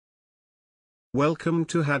Welcome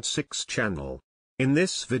to had6 channel. In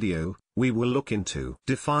this video, we will look into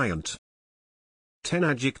defiant. 10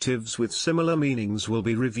 adjectives with similar meanings will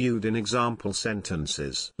be reviewed in example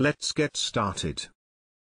sentences. Let's get started.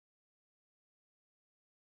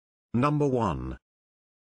 Number 1.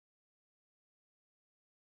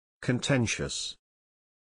 Contentious.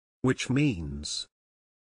 Which means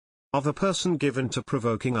of a person given to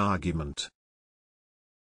provoking argument.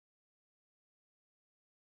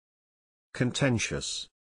 Contentious.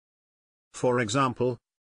 For example,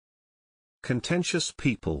 contentious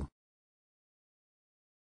people.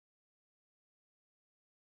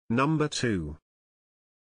 Number 2.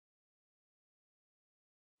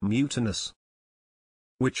 Mutinous.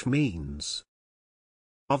 Which means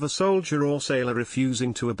of a soldier or sailor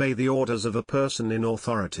refusing to obey the orders of a person in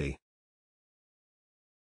authority.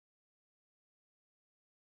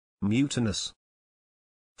 Mutinous.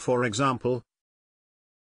 For example,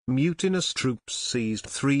 mutinous troops seized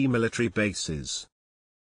 3 military bases.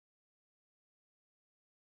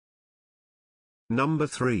 Number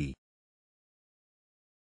 3.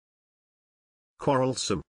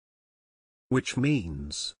 Quarrelsome. Which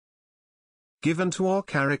means given to or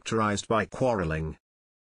characterized by quarreling.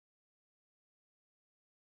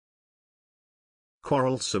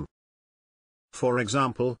 Quarrelsome. For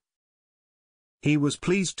example, he was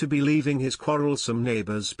pleased to be leaving his quarrelsome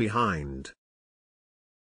neighbors behind.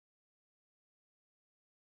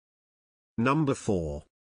 Number 4.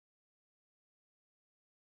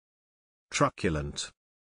 Truculent.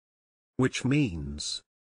 Which means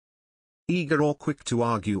eager or quick to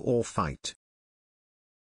argue or fight.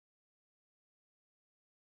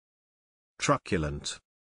 Truculent.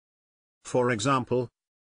 For example,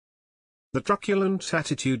 the truculent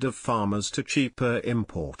attitude of farmers to cheaper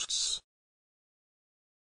imports.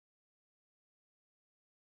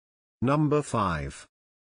 Number 5.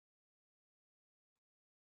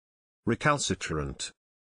 Recalcitrant.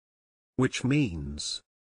 Which means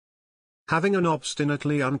having an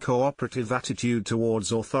obstinately uncooperative attitude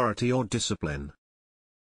towards authority or discipline.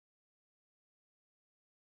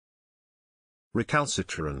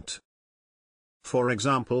 Recalcitrant. For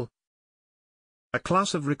example, a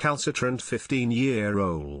class of recalcitrant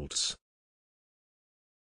 15-year-olds.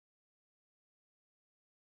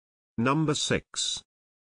 Number 6.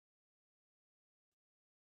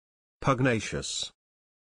 Pugnacious.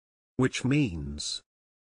 Which means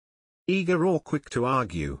eager or quick to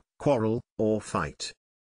argue, quarrel, or fight.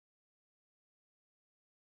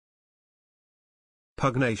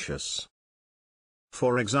 Pugnacious.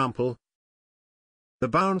 For example, the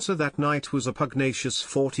bouncer that night was a pugnacious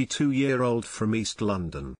 42-year-old from East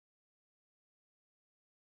London.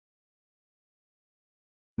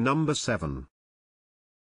 Number 7.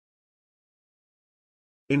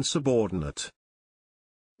 Insubordinate.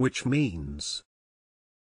 Which means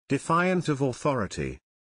defiant of authority.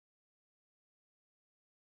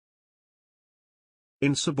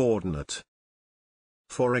 Insubordinate.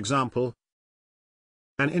 For example,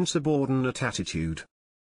 an insubordinate attitude.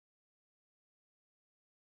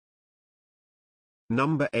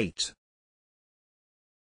 Number 8.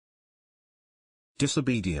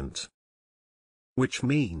 Disobedient. Which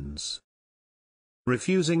means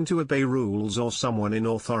refusing to obey rules or someone in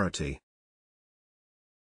authority.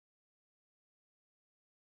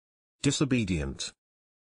 Disobedient.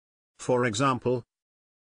 For example,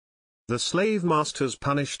 the slave masters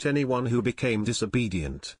punished anyone who became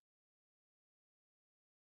disobedient.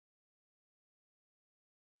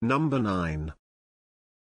 Number 9.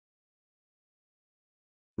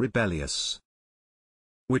 Rebellious.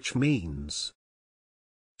 Which means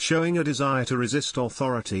showing a desire to resist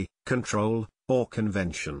authority, control, or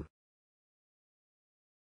convention.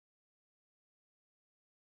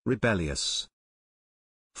 Rebellious.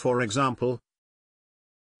 For example,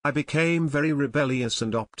 I became very rebellious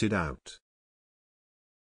and opted out.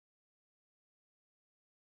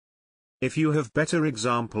 If you have better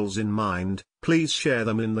examples in mind, please share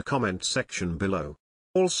them in the comment section below.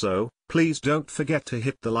 Also, please don't forget to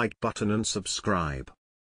hit the like button and subscribe.